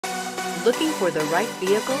Looking for the right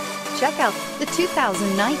vehicle? Check out the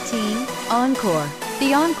 2019 Encore.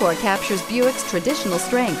 The Encore captures Buick's traditional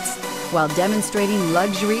strengths while demonstrating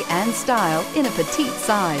luxury and style in a petite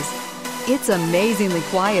size. It's amazingly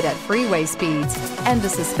quiet at freeway speeds, and the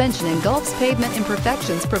suspension engulfs pavement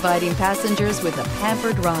imperfections, providing passengers with a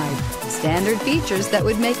pampered ride. Standard features that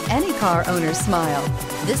would make any car owner smile.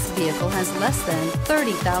 This vehicle has less than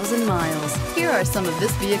 30,000 miles. Here are some of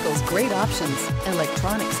this vehicle's great options: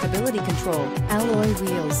 electronic stability control, alloy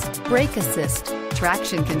wheels, brake assist,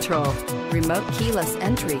 traction control, remote keyless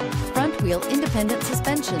entry, front wheel independent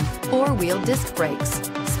suspension, four-wheel disc brakes,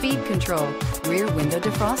 speed control, rear window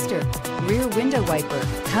defroster, rear window wiper.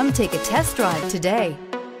 Come take a test drive today.